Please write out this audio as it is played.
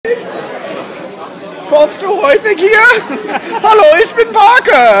Kommst du häufig hier? Hallo, ich bin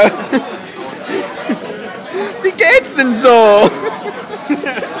Parker. Wie geht's denn so?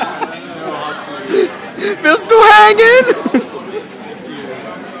 Willst du hängen?